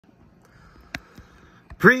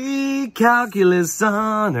Pre-calculus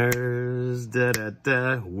honors,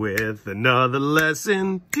 with another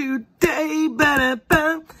lesson today.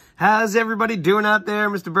 How's everybody doing out there?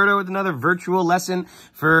 Mr. Berto with another virtual lesson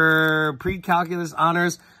for pre-calculus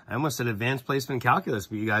honors. I almost said advanced placement calculus,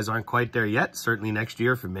 but you guys aren't quite there yet. Certainly next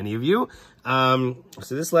year for many of you. So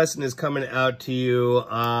this lesson is coming out to you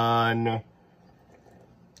on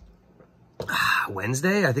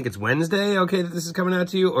Wednesday. I think it's Wednesday, okay, that this is coming out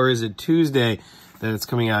to you, or is it Tuesday that it's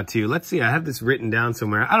coming out to you? Let's see, I have this written down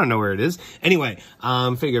somewhere. I don't know where it is. Anyway,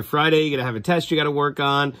 figure Friday, you're gonna have a test you gotta work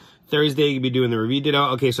on. Thursday, you'll be doing the review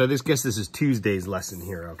ditto. Okay, so I guess this is Tuesday's lesson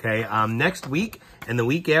here, okay? Next week and the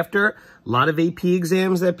week after, a lot of AP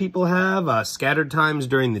exams that people have, scattered times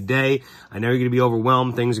during the day. I know you're gonna be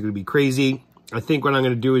overwhelmed, things are gonna be crazy. I think what I'm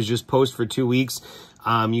gonna do is just post for 2 weeks.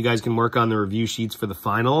 You guys can work on the review sheets for the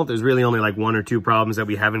final. There's really only like 1 or 2 problems that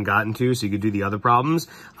we haven't gotten to, so you could do the other problems.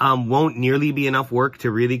 Won't nearly be enough work to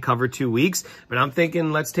really cover 2 weeks, but I'm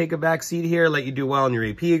thinking let's take a back seat here, let you do well in your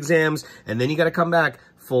AP exams, and then you got to come back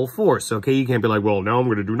full force, okay? You can't be like, well, now I'm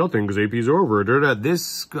going to do nothing because AP's are over.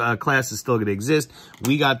 This class is still going to exist.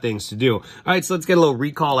 We got things to do. All right, so let's get a little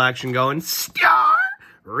recall action going. Star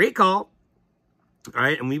recall. All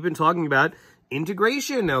right, and we've been talking about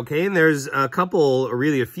integration, okay? And there's a couple, or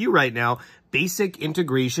really a few right now, basic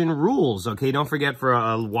integration rules, okay? Don't forget for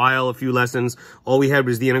a few lessons, all we had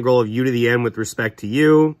was the integral of u to the n with respect to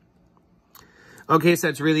u. Okay, so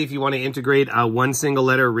that's really if you want to integrate one single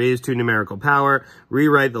letter raised to numerical power,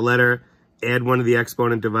 rewrite the letter, add 1 to the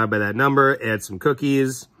exponent, divide by that number, add some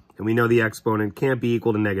cookies, and we know the exponent can't be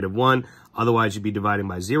equal to -1, otherwise you'd be dividing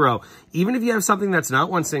by 0. Even if you have something that's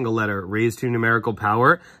not one single letter raised to numerical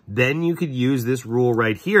power, then you could use this rule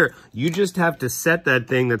right here. You just have to set that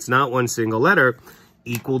thing that's not one single letter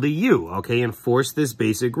equal to u, okay, and force this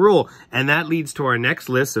basic rule. And that leads to our next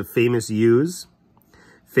list of famous u's.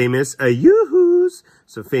 Famous yoo-hoos.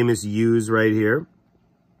 So famous u's right here.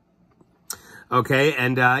 Okay,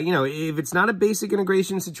 and, you know, if it's not a basic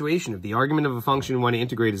integration situation, if the argument of a function you want to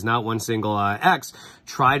integrate is not one single x,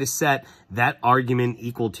 try to set that argument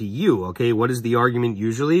equal to u, okay? What is the argument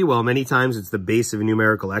usually? Well, many times it's the base of a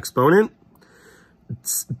numerical exponent.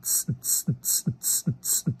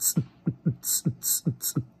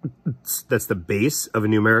 That's the base of a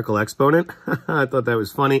numerical exponent. I thought that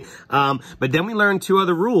was funny. But then we learned 2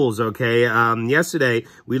 other rules, okay? Yesterday,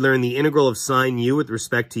 we learned the integral of sine u with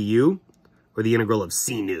respect to u, or the integral of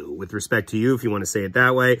sinu with respect to u, if you want to say it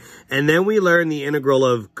that way. And then we learned the integral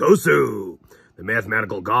of kosu, the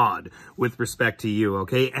mathematical god, with respect to u,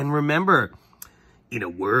 okay? And remember, in a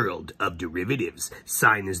world of derivatives,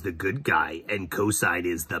 sine is the good guy and cosine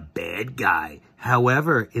is the bad guy.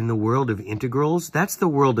 However, in the world of integrals, that's the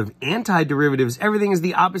world of antiderivatives. Everything is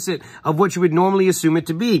the opposite of what you would normally assume it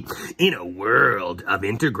to be. In a world of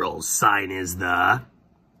integrals, sine is the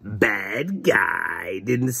bad guy.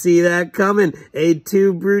 Didn't see that coming.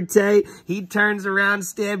 A2 Brute. He turns around,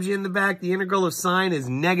 stabs you in the back. The integral of sine is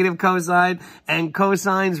negative cosine, and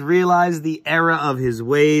cosines realize the error of his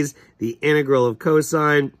ways. The integral of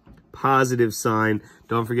cosine, positive sine.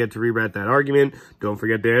 Don't forget to rewrite that argument. Don't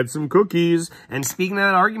forget to add some cookies. And speaking of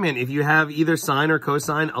that argument, if you have either sine or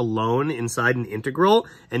cosine alone inside an integral,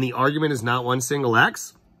 and the argument is not one single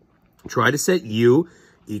x, try to set u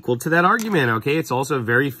equal to that argument, okay? It's also a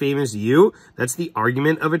very famous u. That's the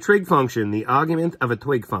argument of a trig function. The argument of a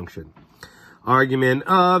twig function. Argument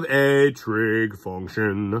of a trig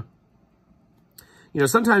function. You know,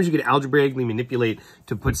 sometimes you could algebraically manipulate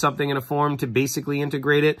to put something in a form to basically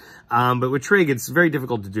integrate it. But with trig, it's very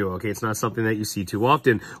difficult to do, okay? It's not something that you see too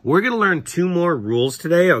often. We're going to learn 2 more rules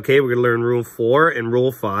today, okay? We're going to learn rule 4 and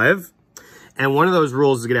rule 5. And one of those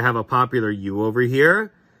rules is going to have a popular u over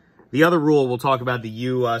here. The other rule, we'll talk about the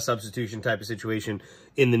u substitution type of situation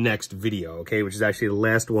in the next video, okay? Which is actually the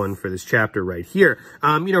last one for this chapter right here.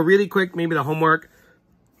 You know, really quick, maybe the homework.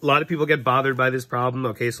 A lot of people get bothered by this problem,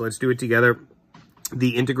 okay? So let's do it together.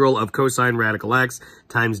 The integral of cosine radical x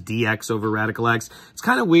times dx over radical x. It's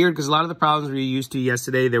kind of weird because a lot of the problems we used to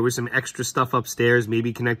yesterday, there was some extra stuff upstairs,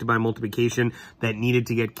 maybe connected by multiplication, that needed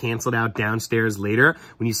to get canceled out downstairs later.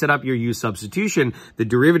 When you set up your u substitution, the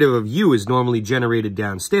derivative of u is normally generated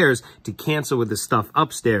downstairs to cancel with the stuff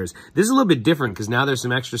upstairs. This is a little bit different because now there's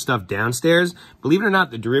some extra stuff downstairs. Believe it or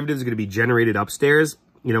not, the derivative is going to be generated upstairs.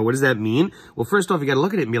 You know, what does that mean? Well, first off, you got to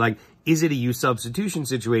look at it and be like, is it a u substitution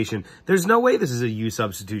situation? There's no way this is a u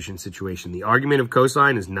substitution situation. The argument of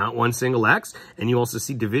cosine is not one single x, and you also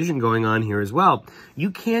see division going on here as well.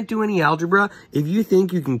 You can't do any algebra if you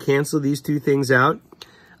think you can cancel these 2 things out.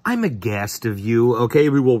 I'm aghast of you, okay?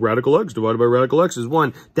 Well, radical x divided by radical x is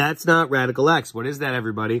 1. That's not radical x. What is that,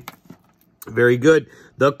 everybody? Very good.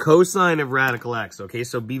 The cosine of radical x, okay?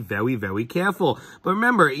 So be very, very careful. But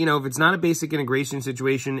remember, you know, if it's not a basic integration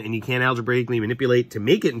situation and you can't algebraically manipulate to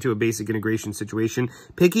make it into a basic integration situation,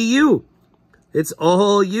 pick a u. It's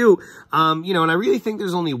all u. You know, and I really think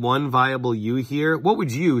there's only one viable u here. What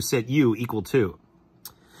would you set u equal to?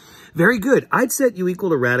 Very good. I'd set u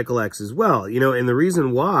equal to radical x as well. You know, and the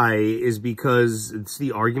reason why is because it's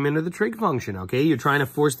the argument of the trig function, okay? You're trying to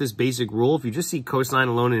force this basic rule. If you just see cosine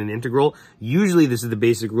alone in an integral, usually this is the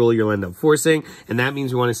basic rule you'll end up forcing, and that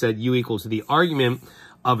means we want to set u equal to the argument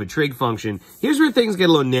of a trig function. Here's where things get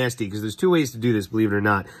a little nasty, because there's two ways to do this, believe it or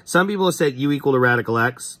not. Some people will set u equal to radical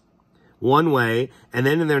x one way, and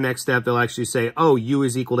then in their next step, they'll actually say, oh, u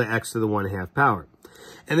is equal to x to the 1/2 power.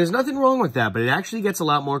 And there's nothing wrong with that, but it actually gets a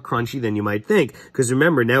lot more crunchy than you might think. Because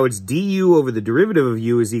remember, now it's du over the derivative of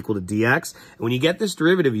u is equal to dx. And when you get this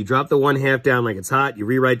derivative, you drop the 1/2 down like it's hot. You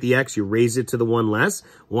rewrite the x, you raise it to the 1 less.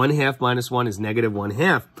 1/2 minus 1 is negative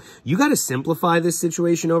 1/2. You got to simplify this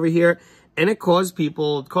situation over here. And it causes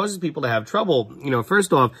people to have trouble. You know,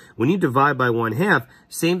 first off, when you divide by 1/2,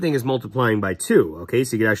 same thing as multiplying by 2. Okay,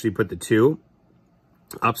 so you can actually put the 2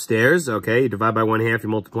 upstairs, okay? You divide by 1/2, you're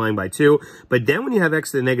multiplying by 2. But then when you have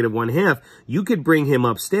x to the negative 1/2, you could bring him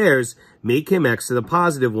upstairs, make him x to the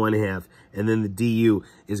positive 1/2, and then the du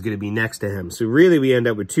is going to be next to him. So really, we end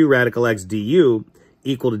up with 2 radical x du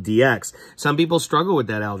equal to dx. Some people struggle with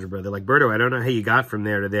that algebra. They're like, Berto, I don't know how you got from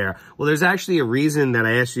there to there. Well, there's actually a reason that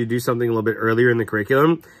I asked you to do something a little bit earlier in the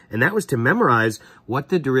curriculum, and that was to memorize what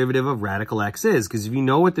the derivative of radical x is. Because if you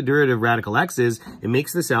know what the derivative of radical x is, it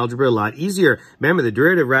makes this algebra a lot easier. Remember, the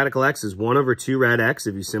derivative of radical x is 1 over 2 rad x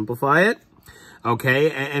if you simplify it. Okay,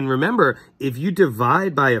 and remember, if you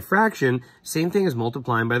divide by a fraction, same thing as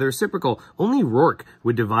multiplying by the reciprocal. Only Rourke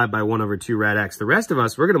would divide by 1 over 2 rad x. The rest of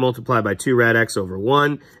us, we're going to multiply by 2 rad x over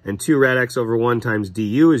 1, and 2 rad x over 1 times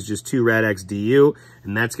du is just 2 rad x du,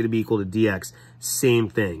 and that's going to be equal to dx. Same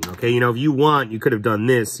thing, okay? You know, if you want, you could have done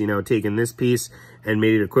this, you know, taken this piece and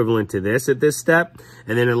made it equivalent to this at this step,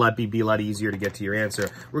 and then it'll be a lot easier to get to your answer.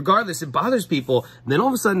 Regardless, it bothers people, and then all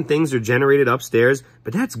of a sudden things are generated upstairs,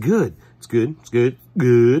 but that's good. It's good, it's good,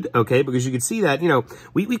 good, okay? Because you can see that, you know,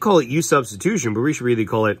 we call it u substitution, but we should really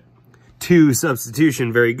call it 2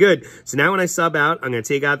 substitution. Very good. So now when I sub out, I'm going to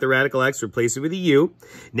take out the radical x, replace it with a u.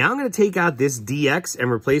 Now I'm going to take out this dx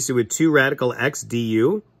and replace it with 2 radical x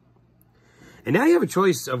du. And now you have a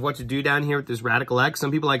choice of what to do down here with this radical x.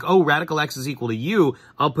 Some people are like, oh, radical x is equal to u.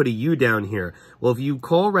 I'll put a u down here. Well, if you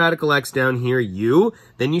call radical x down here u,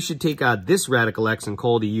 then you should take out this radical x and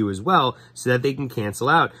call it a u as well so that they can cancel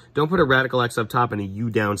out. Don't put a radical x up top and a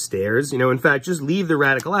u downstairs. You know, in fact, just leave the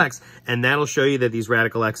radical x, and that'll show you that these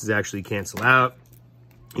radical x's actually cancel out.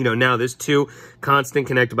 You know, now there's 2 constant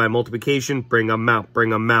connected by multiplication. Bring them out,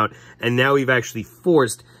 bring them out. And now we've actually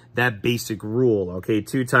forced that basic rule, okay?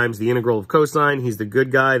 2 times the integral of cosine. He's the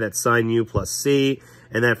good guy. That's sine u plus c.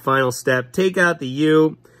 And that final step, take out the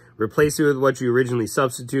u, replace it with what you originally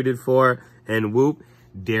substituted for, and whoop,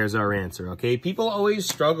 there's our answer, okay? People always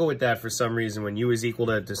struggle with that for some reason when u is equal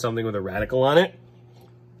to something with a radical on it.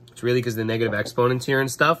 It's really because the negative exponents here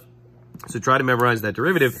and stuff. So try to memorize that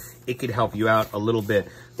derivative. It could help you out a little bit.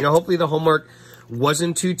 You know, hopefully the homework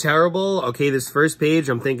wasn't too terrible. Okay, this first page,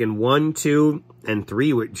 I'm thinking 1, 2, and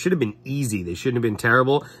 3 should have been easy. They shouldn't have been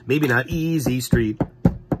terrible. Maybe not easy street,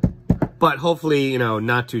 but hopefully, you know,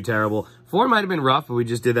 not too terrible. 4 might have been rough, but we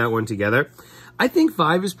just did that one together. I think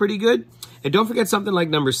 5 is pretty good. And don't forget something like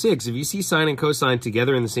number 6. If you see sine and cosine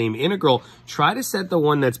together in the same integral, try to set the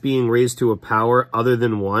one that's being raised to a power other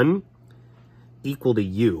than 1 equal to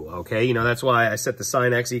u, okay? You know, that's why I set the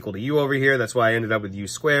sine x equal to u over here. That's why I ended up with u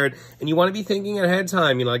squared. And you want to be thinking ahead of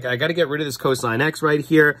time. You know, like, I got to get rid of this cosine x right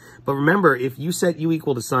here. But remember, if you set u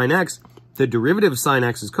equal to sine x, the derivative of sine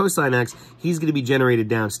x is cosine x. He's going to be generated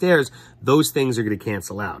downstairs. Those things are going to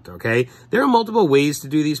cancel out, okay? There are multiple ways to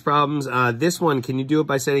do these problems. This one, can you do it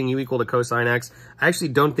by setting u equal to cosine x? I actually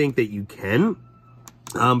don't think that you can.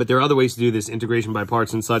 But there are other ways to do this, integration by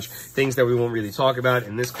parts and such, things that we won't really talk about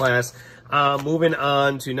in this class. Moving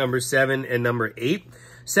on to number 7 and number 8.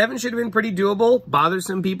 7 should have been pretty doable. Bothers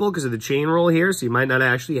some people because of the chain rule here, so you might not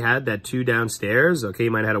actually had that 2 downstairs. Okay,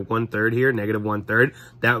 you might have had a 1/3 here, negative 1/3.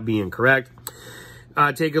 That would be incorrect.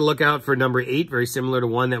 Take a look out for number 8, very similar to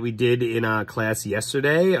one that we did in class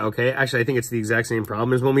yesterday. Okay, actually, I think it's the exact same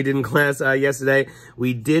problem as one we did in class yesterday.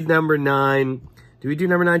 We did number 9. Did we do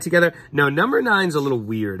number 9 together? No, number 9's a little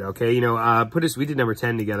weird, okay? You know, we did number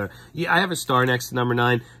 10 together. Yeah, I have a star next to number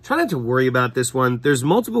 9. Try not to worry about this one. There's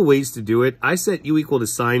multiple ways to do it. I set u equal to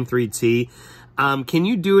sine 3t. Can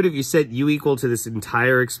you do it if you set u equal to this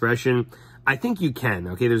entire expression? I think you can,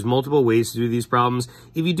 okay? There's multiple ways to do these problems.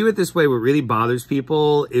 If you do it this way, what really bothers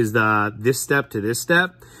people is this step to this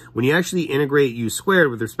step. When you actually integrate u squared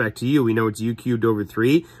with respect to u, we know it's u cubed over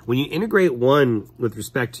 3. When you integrate 1 with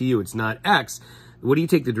respect to u, it's not x. What do you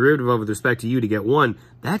take the derivative of with respect to u to get 1?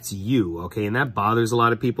 That's u, okay? And that bothers a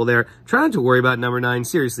lot of people there. Try not to worry about number 9,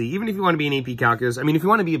 seriously. Even if you want to be an AP Calculus, I mean, if you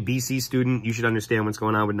want to be a BC student, you should understand what's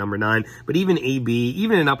going on with number 9. But even AB,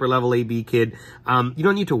 even an upper-level AB kid, you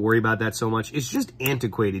don't need to worry about that so much. It's just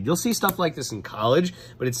antiquated. You'll see stuff like this in college,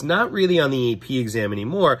 but it's not really on the AP exam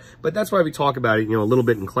anymore. But that's why we talk about it, a little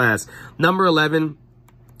bit in class. Number 11...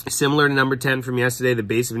 similar to number 10 from yesterday, the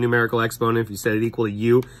base of a numerical exponent. If you set it equal to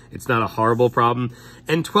u, it's not a horrible problem.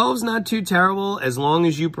 And 12 is not too terrible as long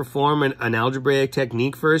as you perform an algebraic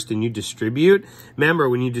technique first and you distribute. Remember,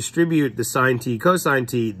 when you distribute the sine t, cosine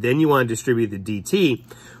t, then you want to distribute the dt.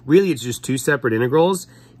 Really, it's just two separate integrals.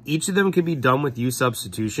 Each of them can be done with u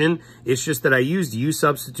substitution. It's just that I used u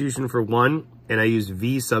substitution for one and I used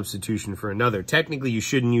v substitution for another. Technically, you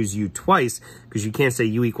shouldn't use u twice because you can't say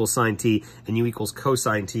u equals sine t and u equals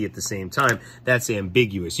cosine t at the same time. That's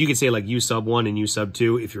ambiguous. You could say like u sub 1 and u sub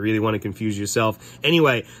 2 if you really want to confuse yourself.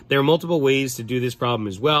 Anyway, there are multiple ways to do this problem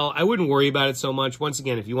as well. I wouldn't worry about it so much. Once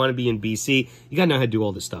again, if you want to be in BC, you got to know how to do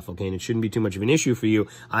all this stuff, okay? And it shouldn't be too much of an issue for you.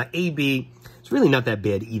 AB, it's really not that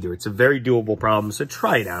bad either. It's a very doable problem, so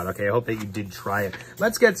try it out, okay? I hope that you did try it.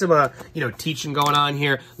 Let's get some, teaching going on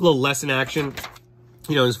here, a little lesson action.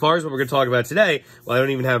 As far as what we're going to talk about today, well, I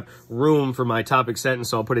don't even have room for my topic sentence,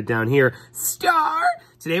 so I'll put it down here. Star!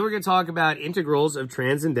 Today we're going to talk about integrals of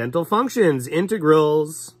transcendental functions.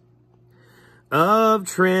 Integrals of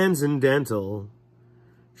transcendental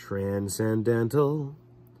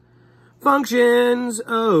functions.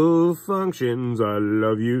 Oh, functions, I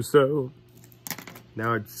love you so.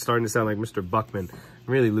 Now it's starting to sound like Mr. Buckman.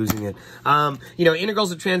 I'm really losing it.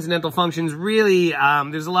 Integrals of transcendental functions, really,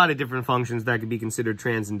 there's a lot of different functions that could be considered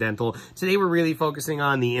transcendental. Today we're really focusing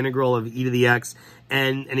on the integral of e to the x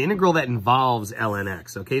and an integral that involves ln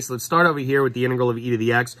x. Okay, so let's start over here with the integral of e to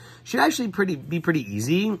the x. Should actually be pretty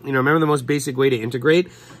easy. Remember the most basic way to integrate?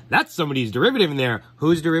 That's somebody's derivative in there.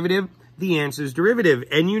 Whose derivative? The answer's derivative.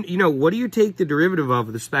 And what do you take the derivative of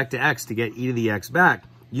with respect to x to get e to the x back?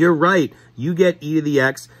 You're right. You get e to the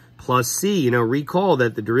x plus c. Recall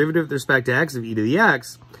that the derivative with respect to x of e to the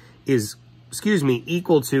x is,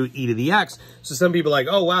 equal to e to the x. So some people are like,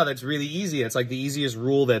 oh, wow, that's really easy. It's like the easiest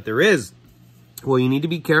rule that there is. Well, you need to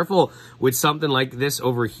be careful with something like this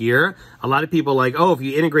over here. A lot of people are like, oh, if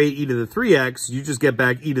you integrate e to the 3x, you just get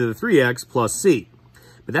back e to the 3x plus c.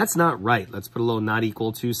 But that's not right. Let's put a little not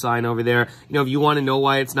equal to sign over there. If you want to know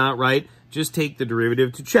why it's not right, just take the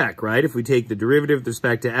derivative to check, right? If we take the derivative with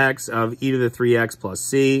respect to x of e to the 3x plus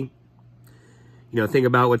c, think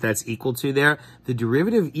about what that's equal to there. The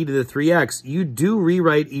derivative of e to the 3x, you do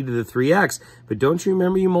rewrite e to the 3x, but don't you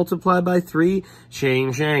remember you multiply by 3?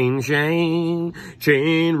 Chain,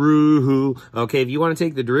 roo. Okay, if you want to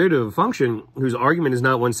take the derivative of a function whose argument is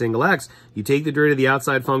not one single x, you take the derivative of the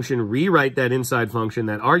outside function, rewrite that inside function,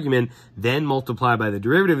 that argument, then multiply by the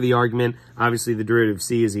derivative of the argument. Obviously, the derivative of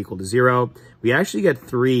c is equal to 0. We actually get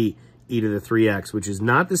 3 e to the 3x, which is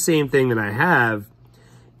not the same thing that I have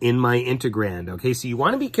in my integrand, okay? So you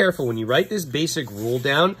want to be careful when you write this basic rule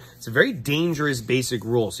down. It's a very dangerous basic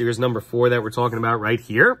rule. So here's number 4 that we're talking about right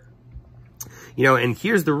here. And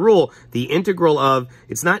here's the rule. The integral of,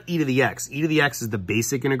 it's not e to the x. E to the x is the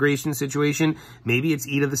basic integration situation. Maybe it's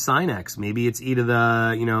e to the sine x. Maybe it's e to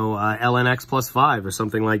the, ln x plus 5 or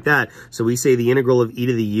something like that. So we say the integral of e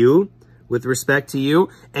to the u with respect to u,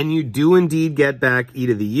 and you do indeed get back e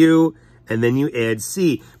to the u, and then you add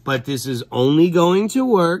c. But this is only going to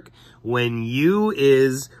work when u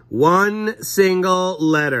is one single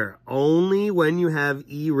letter. Only when you have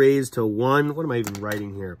e raised to 1. What am I even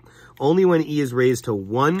writing here? Only when e is raised to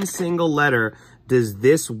one single letter does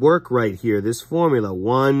this work right here, this formula,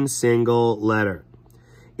 one single letter.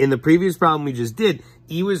 In the previous problem we just did,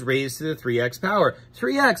 e was raised to the 3x power.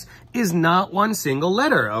 3x is not one single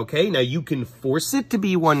letter, okay? Now, you can force it to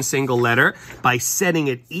be one single letter by setting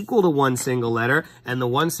it equal to one single letter, and the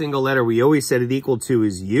one single letter we always set it equal to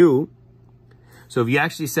is u. So if you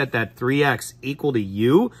actually set that 3x equal to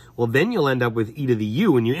u, well, then you'll end up with e to the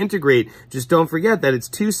u. When you integrate, just don't forget that it's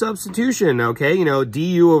 2 substitution, okay?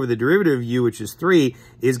 Du over the derivative of u, which is 3,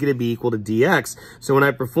 is going to be equal to dx. So when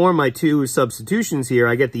I perform my 2 substitutions here,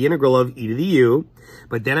 I get the integral of e to the u,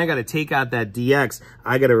 but then I got to take out that dx.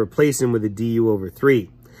 I got to replace him with a du over 3.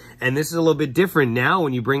 And this is a little bit different now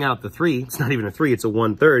when you bring out the 3. It's not even a 3, it's a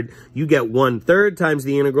 1/3. You get 1/3 times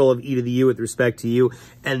the integral of e to the u with respect to u.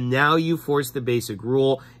 And now you force the basic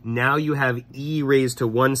rule. Now you have e raised to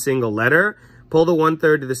one single letter. Pull the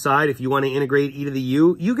 1/3 to the side. If you want to integrate e to the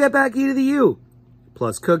u, you get back e to the u.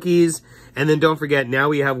 Plus cookies. And then don't forget, now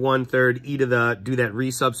we have 1/3 e to the, do that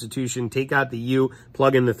resubstitution, take out the u,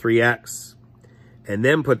 plug in the 3x, and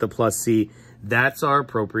then put the plus c. That's our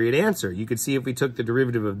appropriate answer. You could see if we took the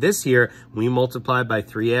derivative of this here, we multiplied by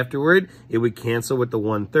 3 afterward, it would cancel with the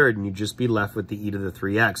 1/3, and you'd just be left with the e to the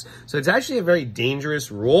 3x. So it's actually a very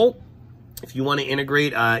dangerous rule. If you want to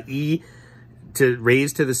integrate e to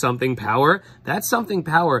raise to the something power, that something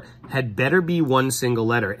power had better be one single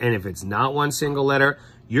letter. And if it's not one single letter,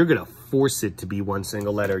 you're going to force it to be one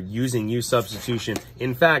single letter using u substitution.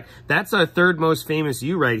 In fact, that's our third most famous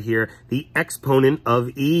u right here, the exponent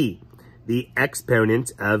of e. The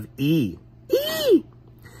exponent of e. E!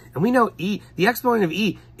 And we know e, the exponent of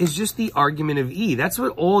e is just the argument of e. That's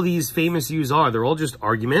what all these famous u's are. They're all just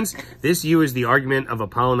arguments. This u is the argument of a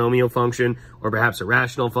polynomial function, or perhaps a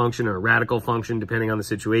rational function or a radical function, depending on the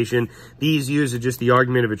situation. These u's are just the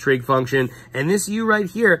argument of a trig function. And this u right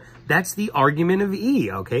here, that's the argument of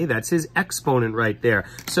e, okay? That's his exponent right there.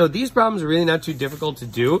 So these problems are really not too difficult to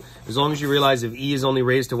do, as long as you realize if e is only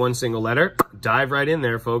raised to one single letter, dive right in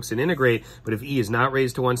there, folks, and integrate. But if e is not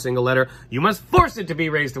raised to one single letter, you must force it to be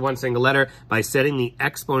raised to one single letter by setting the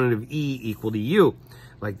exponent of e equal to u.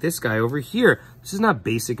 Like this guy over here. This is not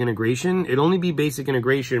basic integration. It'd only be basic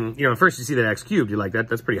integration. You know, first you see that x cubed, you're like,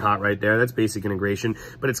 that's pretty hot right there. That's basic integration.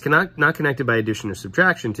 But it's not connected by addition or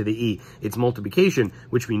subtraction to the e. It's multiplication,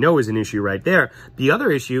 which we know is an issue right there. The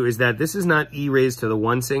other issue is that this is not e raised to the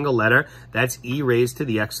one single letter. That's e raised to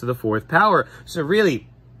the x to the 4th power. So really,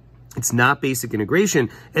 it's not basic integration,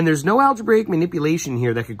 and there's no algebraic manipulation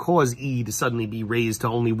here that could cause e to suddenly be raised to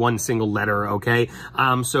only one single letter, okay?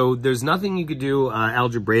 So there's nothing you could do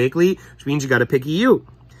algebraically, which means you got to pick a u.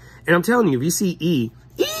 And I'm telling you, if you see e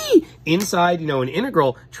inside, you know, an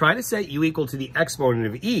integral, try to set u equal to the exponent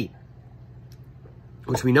of e,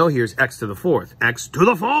 which we know here is x to the 4th. X to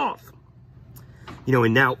the 4th! You know,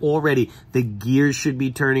 and now already the gears should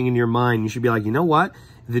be turning in your mind. You should be like, you know what?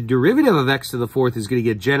 The derivative of x to the 4th is going to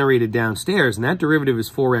get generated downstairs, and that derivative is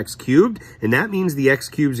 4x cubed, and that means the x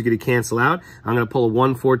cubes are going to cancel out. I'm going to pull a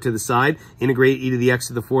 1/4 to the side, integrate e to the x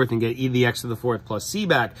to the 4th, and get e to the x to the 4th plus c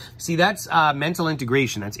back. See, that's mental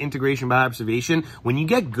integration. That's integration by observation. When you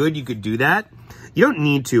get good, you could do that. You don't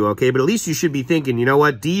need to, okay? But at least you should be thinking, you know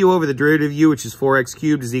what? du over the derivative of u, which is 4x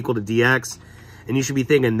cubed, is equal to dx. And you should be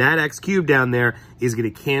thinking that x cubed down there is going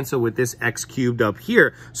to cancel with this x cubed up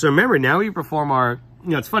here. So remember, now we perform our... You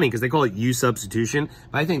know, it's funny because they call it u substitution,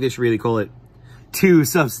 but I think they should really call it 2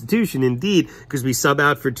 substitution indeed, because we sub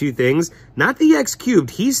out for 2 things. Not the x cubed,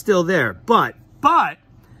 he's still there, but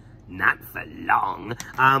not for long.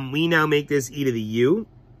 We now make this e to the u,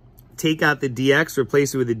 take out the dx,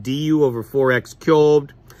 replace it with a du over 4x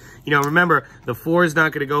cubed. You know, remember, the 4 is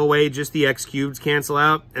not going to go away, just the x cubes cancel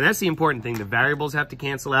out. And that's the important thing. The variables have to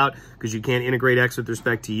cancel out because you can't integrate x with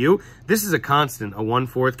respect to u. This is a constant, a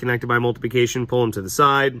 1/4 connected by multiplication. Pull them to the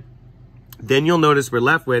side. Then you'll notice we're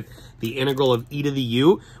left with the integral of e to the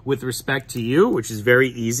u with respect to u, which is very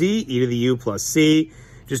easy. E to the u plus c.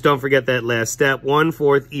 Just don't forget that last step.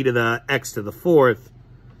 1/4 e to the x to the 4th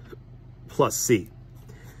plus c.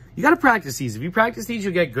 You got to practice these. If you practice these,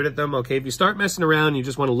 you'll get good at them, okay? If you start messing around, you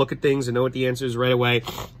just want to look at things and know what the answer is right away,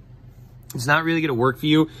 it's not really going to work for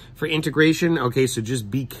you for integration, okay? So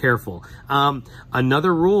just be careful.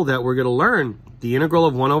 Another rule that we're going to learn, the integral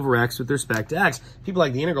of 1 over x with respect to x. People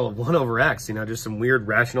like the integral of 1 over x, you know, just some weird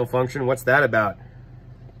rational function. What's that about?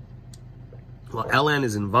 Well, ln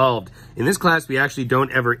is involved. In this class, we actually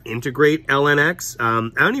don't ever integrate ln x.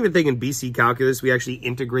 I don't even think in BC calculus we actually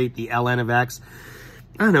integrate the ln of x.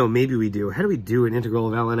 I don't know, maybe we do. How do we do an integral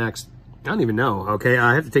of ln x? I don't even know, okay?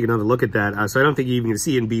 I have to take another look at that. So I don't think you're even going to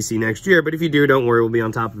see it in BC next year, but if you do, don't worry, we'll be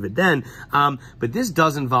on top of it then. But this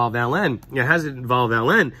does involve ln. It has it involve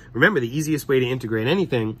ln. Remember, the easiest way to integrate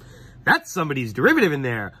anything, that's somebody's derivative in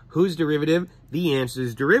there. Whose derivative? The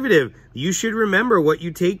answer's derivative. You should remember what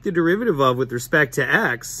you take the derivative of with respect to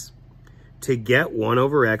x to get 1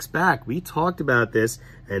 over x back. We talked about this,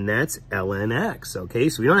 and that's ln x, okay?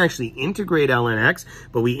 So we don't actually integrate ln x,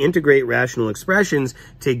 but we integrate rational expressions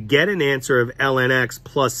to get an answer of ln x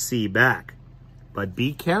plus c back. But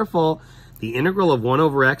be careful. The integral of 1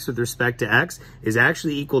 over x with respect to x is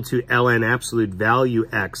actually equal to ln absolute value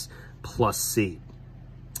x plus c.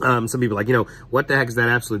 Some people are like, you know, what the heck is that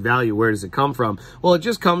absolute value? Where does it come from? Well, it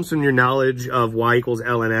just comes from your knowledge of y equals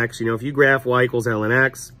ln x. You know, if you graph y equals ln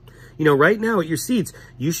x, You know, right now at your seats,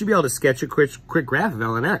 you should be able to sketch a quick graph of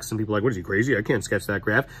ln x. Some people are like, what is he, crazy? I can't sketch that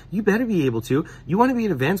graph. You better be able to. You want to be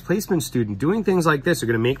an advanced placement student. Doing things like this are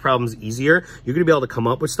going to make problems easier. You're going to be able to come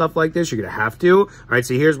up with stuff like this. You're going to have to. All right,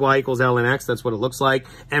 so here's y equals ln x. That's what it looks like.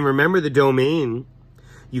 And remember the domain.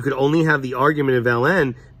 You could only have the argument of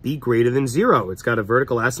ln be greater than 0. It's got a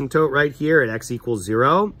vertical asymptote right here at x equals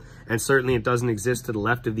 0. And certainly it doesn't exist to the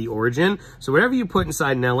left of the origin. So whatever you put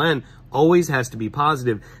inside an ln always has to be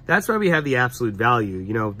positive. That's why we have the absolute value.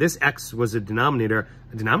 You know, this x was a denominator.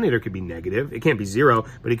 A denominator could be negative. It can't be 0,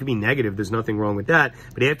 but it could be negative. There's nothing wrong with that.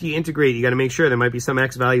 But after you integrate, you got to make sure there might be some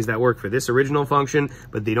x values that work for this original function,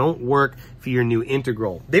 but they don't work for your new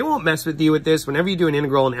integral. They won't mess with you with this. Whenever you do an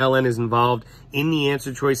integral and ln is involved in the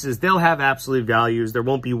answer choices, they'll have absolute values. There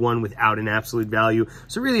won't be one without an absolute value.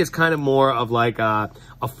 So really, it's kind of more of like a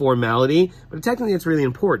formality, but technically it's really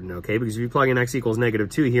important, okay? Because if you plug in x equals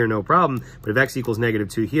 -2 here, no problem. But if x equals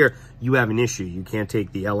 -2 here, you have an issue. You can't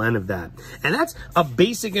take the ln of that. And that's a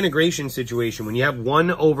basic integration situation when you have 1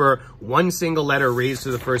 over one single letter raised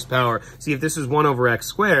to the first power. See, if this is 1 over x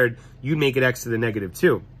squared, you'd make it x to the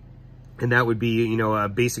 -2. And that would be, you know, a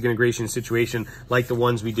basic integration situation like the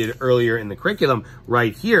ones we did earlier in the curriculum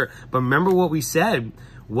right here. But remember what we said.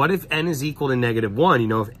 What if n is equal to -1? You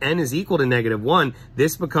know, if n is equal to -1,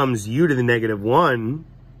 this becomes u to the -1.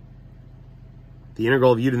 The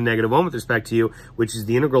integral of u to the -1 with respect to u, which is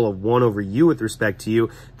the integral of 1 over u with respect to u.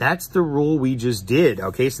 That's the rule we just did,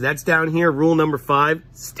 okay? So that's down here, rule number 5,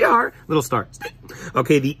 star, little star.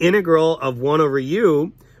 Okay, the integral of 1 over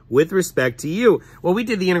u with respect to u. Well, we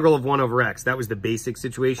did the integral of 1 over x. That was the basic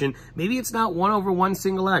situation. Maybe it's not 1 over one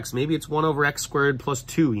single x. Maybe it's 1 over x squared plus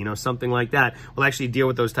 2, you know, something like that. We'll actually deal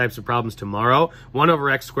with those types of problems tomorrow. 1 over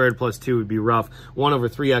x squared plus 2 would be rough. 1 over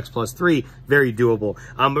 3x plus 3, very doable.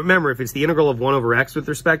 But remember, if it's the integral of 1 over x with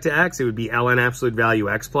respect to x, it would be ln absolute value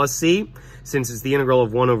x plus c. Since it's the integral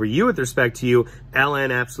of 1 over u with respect to u,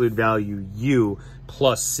 ln absolute value u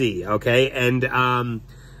plus c, okay? And,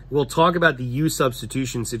 we'll talk about the u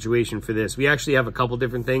substitution situation for this. We actually have a couple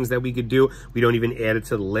different things that we could do. We don't even add it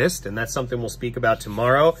to the list, and that's something we'll speak about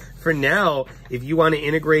tomorrow. For now, if you want to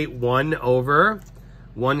integrate 1 over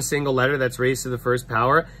one single letter that's raised to the first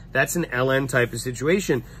power, that's an ln type of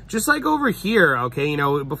situation. Just like over here, okay, you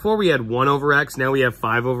know, before we had 1 over x, now we have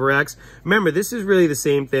 5 over x. Remember, this is really the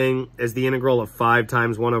same thing as the integral of 5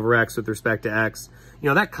 times 1 over x with respect to x. You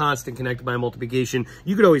know, that constant connected by multiplication,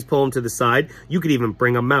 you could always pull them to the side. You could even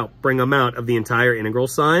bring them out of the entire integral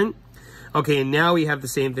sign. Okay, and now we have the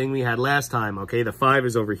same thing we had last time, okay? The 5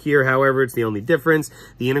 is over here, however, it's the only difference.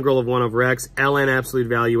 The integral of 1 over x, ln absolute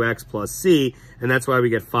value x plus c, and that's why we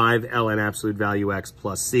get 5 ln absolute value x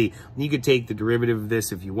plus c. You could take the derivative of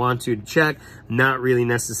this if you want to check, not really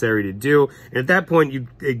necessary to do. And at that point, you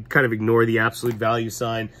kind of ignore the absolute value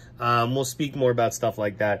sign. We'll speak more about stuff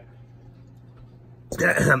like that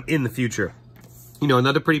in the future. You know,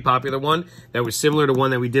 another pretty popular one that was similar to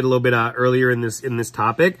one that we did a little bit earlier in this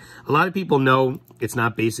topic. A lot of people know it's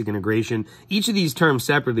not basic integration. Each of these terms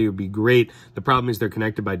separately would be great. The problem is they're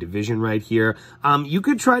connected by division right here. You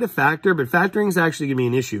could try to factor, but factoring is actually going to be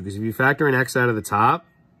an issue because if you factor an x out of the top,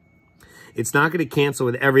 it's not going to cancel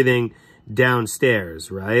with everything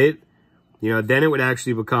downstairs, right? You know, then it would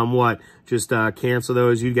actually become what? Just cancel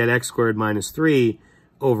those. You'd get x squared minus 3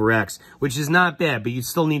 over x, which is not bad, but you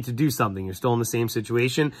still need to do something. You're still in the same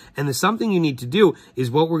situation. And the something you need to do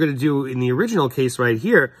is what we're going to do in the original case right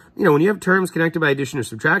here. You know, when you have terms connected by addition or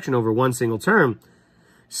subtraction over one single term,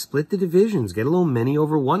 split the divisions, get a little many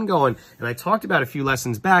over 1 going. And I talked about a few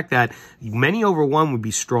lessons back that many over 1 would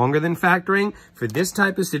be stronger than factoring for this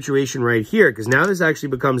type of situation right here, because now this actually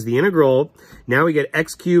becomes the integral. Now we get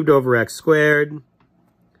x cubed over x squared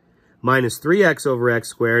minus 3x over x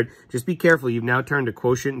squared. Just be careful. You've now turned a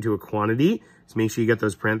quotient into a quantity. So make sure you get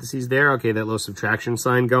those parentheses there. Okay, that little subtraction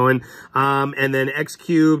sign going. And then x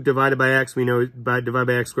cubed divided by x, we know divided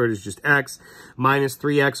by x squared is just x. Minus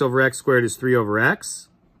 3x over x squared is 3 over x.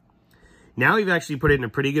 Now we've actually put it in a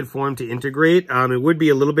pretty good form to integrate. It would be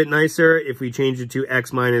a little bit nicer if we change it to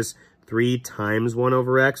x minus 3 times 1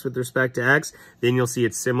 over x with respect to x. Then you'll see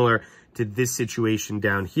it's similar to this situation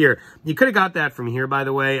down here. You could have got that from here, by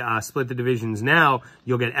the way. Split the divisions now.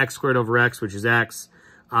 You'll get x squared over x, which is x,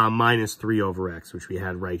 minus 3 over x, which we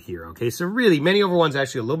had right here. Okay, so really, many over 1 is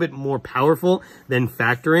actually a little bit more powerful than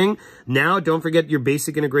factoring. Now, don't forget your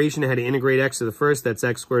basic integration. I had to integrate x to the first. That's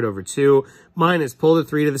x squared over 2. Minus, pull the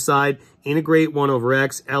 3 to the side. Integrate 1 over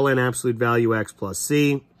x, ln absolute value x plus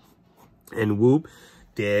c. And whoop,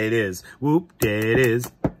 there it is. Whoop, there it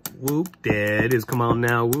is. Whoop, there it is. Come on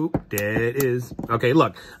now. Whoop, there it is. Okay,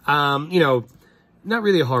 look, you know, not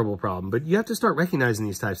really a horrible problem, but you have to start recognizing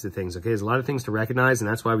these types of things, okay? There's a lot of things to recognize, and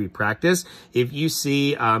that's why we practice. If you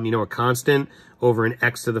see, a constant over an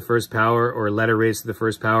x to the first power or a letter raised to the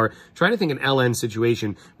first power, try to think an ln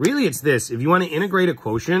situation. Really, it's this. If you want to integrate a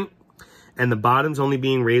quotient and the bottom's only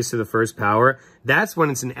being raised to the first power, that's when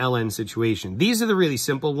it's an ln situation. These are the really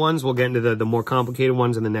simple ones. We'll get into the more complicated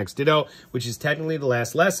ones in the next ditto, which is technically the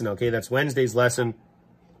last lesson, okay? That's Wednesday's lesson.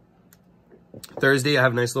 Thursday, I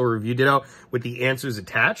have a nice little review ditto with the answers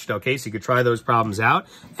attached, okay? So you could try those problems out.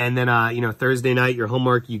 And then, Thursday night, your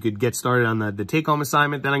homework, you could get started on the take-home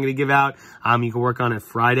assignment that I'm going to give out. You can work on it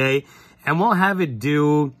Friday. And we'll have it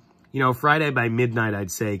due, Friday by midnight,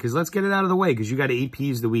 I'd say, because let's get it out of the way, because you got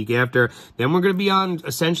APs the week after. Then we're going to be on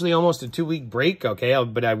essentially almost a 2-week break, okay?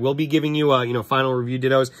 But I will be giving you, final review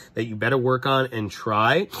dittos that you better work on and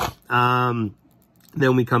try.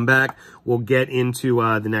 Then we come back, we'll get into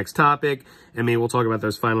the next topic, and maybe we'll talk about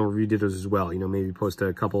those final review dittos as well. Maybe post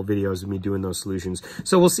a couple of videos of me doing those solutions.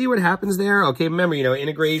 So we'll see what happens there. Okay, remember,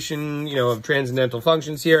 integration, of transcendental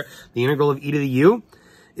functions here. The integral of e to the u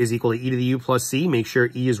is equal to e to the u plus c. Make sure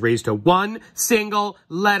e is raised to one single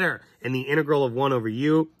letter. And the integral of 1 over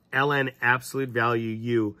u, ln absolute value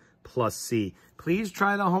u plus c. Please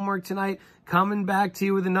try the homework tonight. Coming back to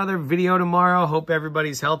you with another video tomorrow. Hope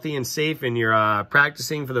everybody's healthy and safe and you're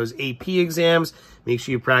practicing for those AP exams. Make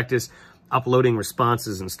sure you practice uploading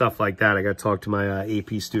responses and stuff like that. I got to talk to my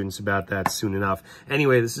AP students about that soon enough.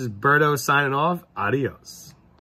 Anyway, this is Berto signing off. Adios.